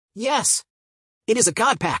Yes! It is a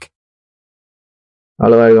god pack!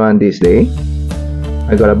 Hello everyone, this day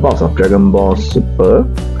I got a box of Dragon Ball Super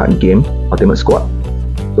card game Ultimate Squad.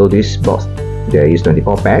 So this box there is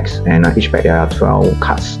 24 packs and each pack there are 12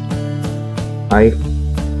 cards. I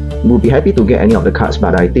would be happy to get any of the cards,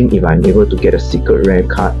 but I think if I'm able to get a secret rare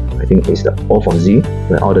card, I think it's the All for Z,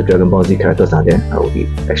 where all the Dragon Ball Z characters are there, I will be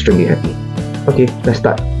extremely happy. Okay, let's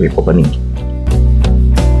start with opening.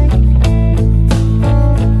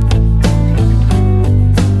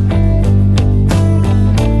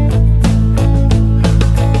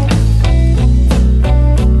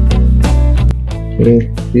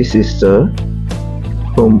 Okay, this is the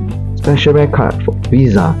special rare card for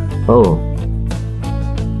Frieza. Oh,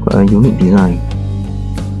 quite a unique design.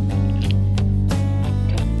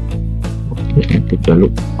 Okay, take a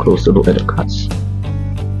closer look at the cards.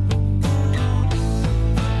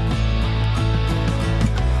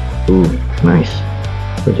 Ooh, nice.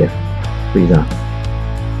 Okay, Frieza.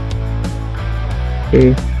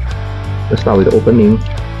 Okay, let's start with the opening.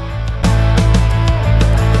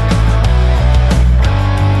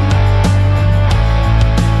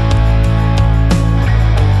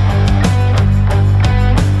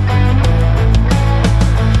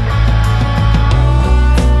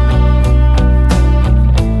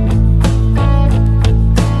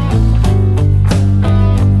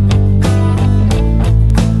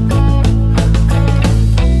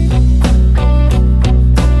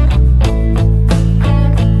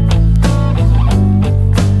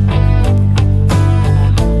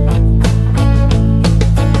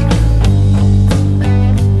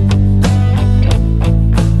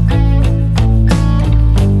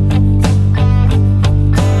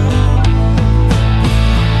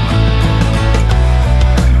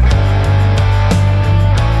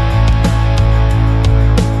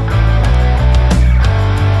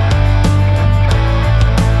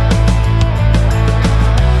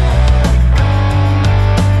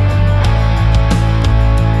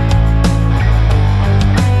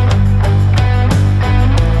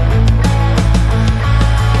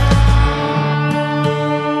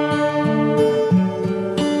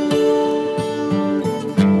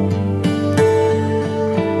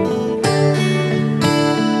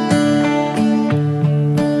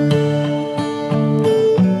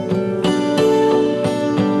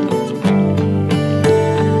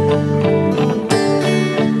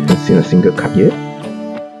 Seen a single card yet.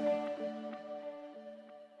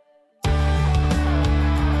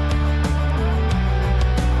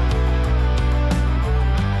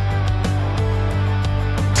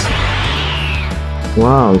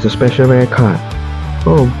 Wow, it's a special rare card.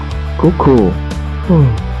 Oh, Goku. Oh,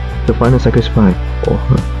 the final sacrifice. Oh,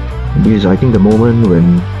 this is I think the moment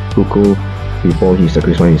when Goku, before he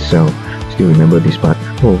sacrificed himself. Still remember this part.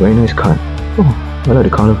 Oh, very nice card. Oh, I like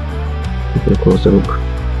the color. Take a closer look.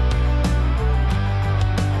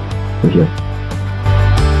 Here.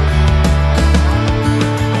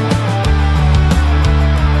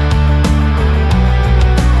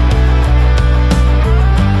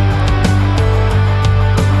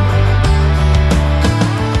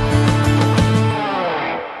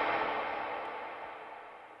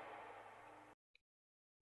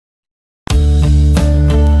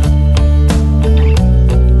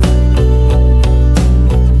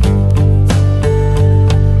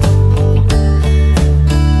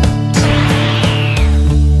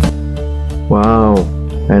 Wow,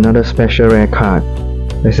 another special rare card.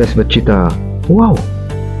 SS Vegeta. Wow.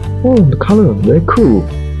 Oh, the color, very cool.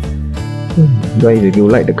 Guys, if you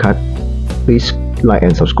like the card, please like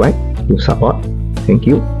and subscribe to support. Thank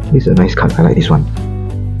you. This is a nice card. I like this one.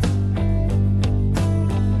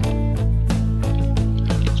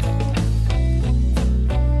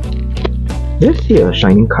 Let's see a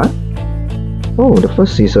shining card. Oh, the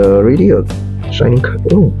first is already a shining card.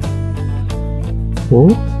 Oh.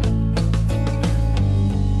 Oh.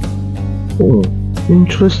 Oh,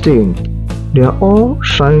 interesting. They are all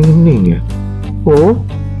shining. Oh,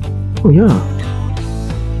 oh yeah.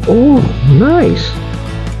 Oh, nice.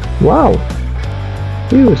 Wow.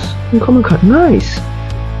 Here's uncommon card. Nice.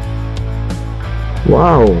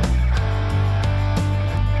 Wow.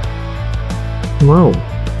 Wow.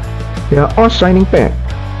 They are all shining pack.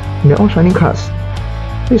 They are all shining cards.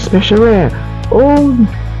 It's special rare. Oh.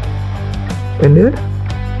 And then.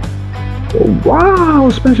 Oh, wow,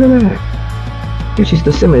 special rare. Which is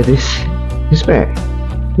the same as this pack.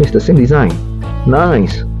 It's the same design.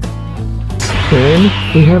 Nice. And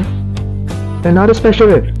we have another special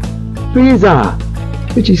rare, Frieza,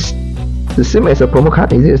 which is the same as a promo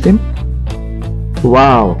card. Is it the same?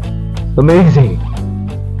 Wow, amazing.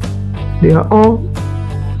 They are all,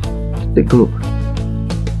 take a look.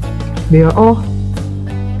 They are all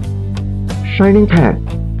shining pack.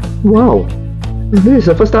 Wow, this is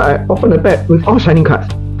the first time I open a pack with all shining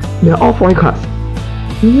cards. They are all foil cards.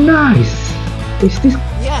 Nice. Is this?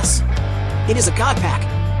 Yes, it is a god pack.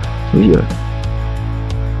 Here.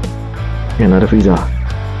 Another Frieza.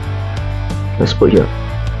 Let's put here.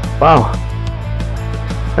 Wow.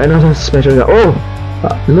 Another special guy. Oh,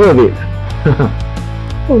 I love it.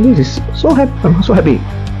 Oh, this is so happy. I'm so happy.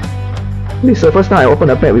 This is the first time I open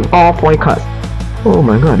a pack with all foil cards. Oh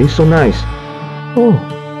my god, this is so nice. Oh.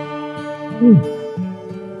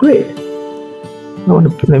 Great. I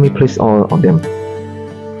want to let me place all of them.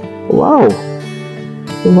 Wow.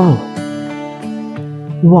 Wow.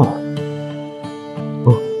 Wow.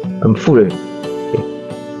 Oh, I'm full already. Okay.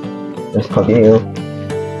 Let's continue.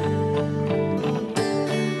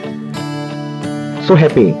 So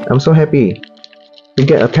happy. I'm so happy to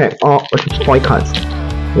get a pack of foil cards.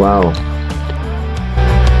 Wow.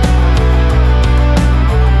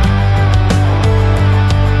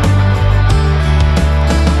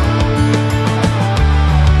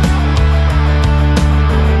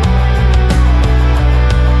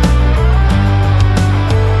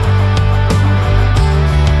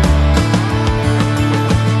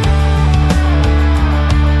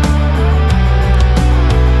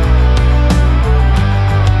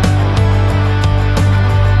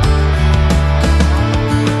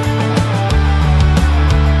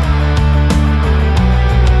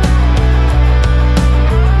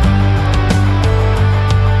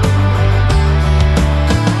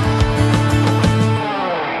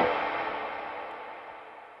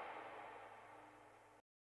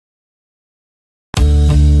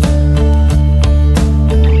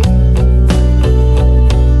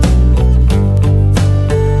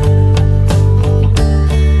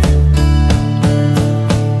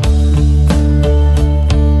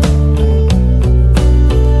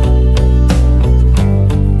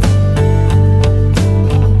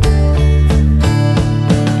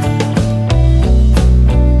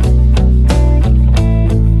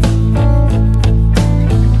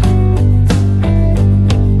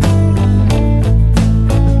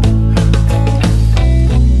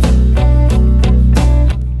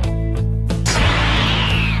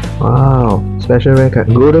 Wow, special rare card,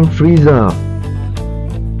 goldenfrieza.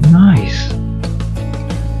 Nice.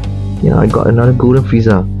 Yeah, I got another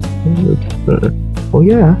goldenfrieza. Oh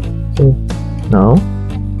yeah. So now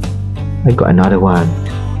I got another one.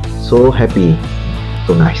 So happy.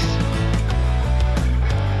 So nice.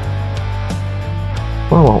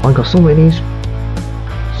 Wow, I got so many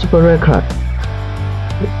super rare cards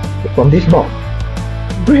from this box.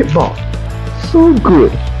 Great box. So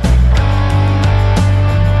good.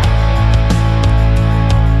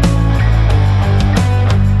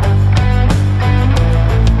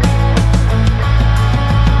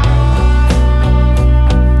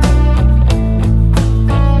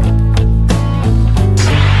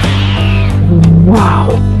 Wow,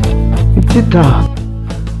 vegeta.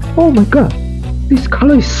 Oh my god, this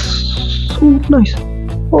color is so nice.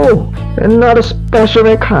 Oh, another special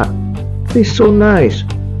rare card. This is so nice.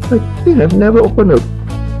 I think I've never opened a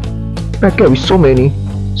packet with so many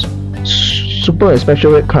super and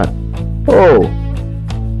special rare card. Oh.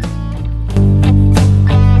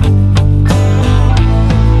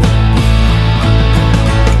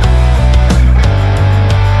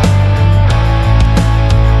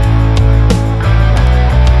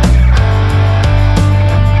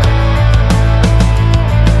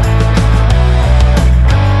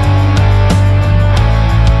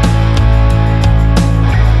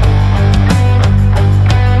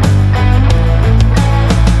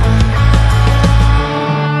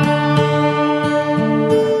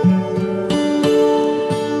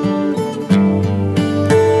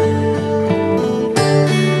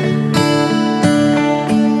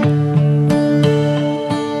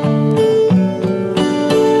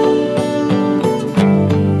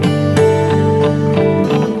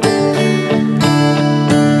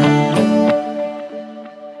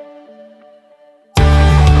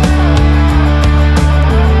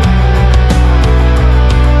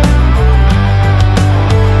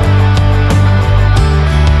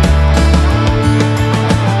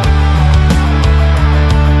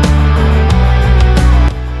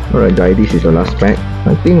 Alright guys, this is the last pack.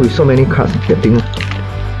 I think with so many cards getting...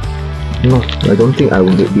 No, I don't think I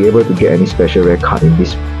will be able to get any special rare card in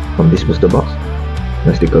this from this booster box.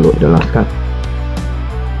 Let's take a look at the last card.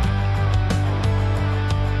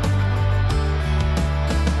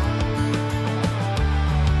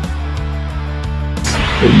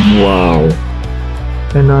 Wow!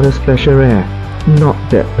 Another special rare. Not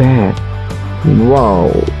that bad.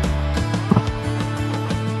 Wow!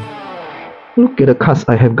 Look at the cards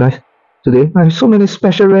I have, guys. Today I have so many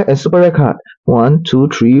special rare and super rare cards. 1, 2,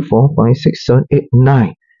 3, 4, 5, 6, 7, 8,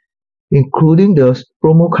 9. Including the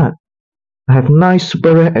promo card. I have 9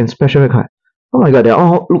 super rare and special rare cards. Oh my god, they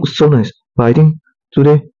all look so nice. But I think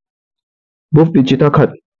today both Vegeta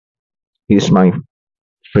card is my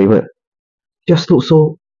favorite. Just look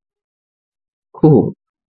so cool.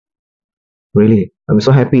 Really, I'm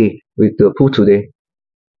so happy with the pull today.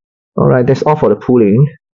 Alright, that's all for the pulling.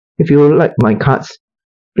 If you like my cards,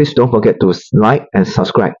 please don't forget to like and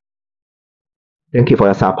subscribe. Thank you for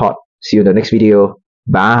your support. See you in the next video.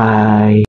 Bye.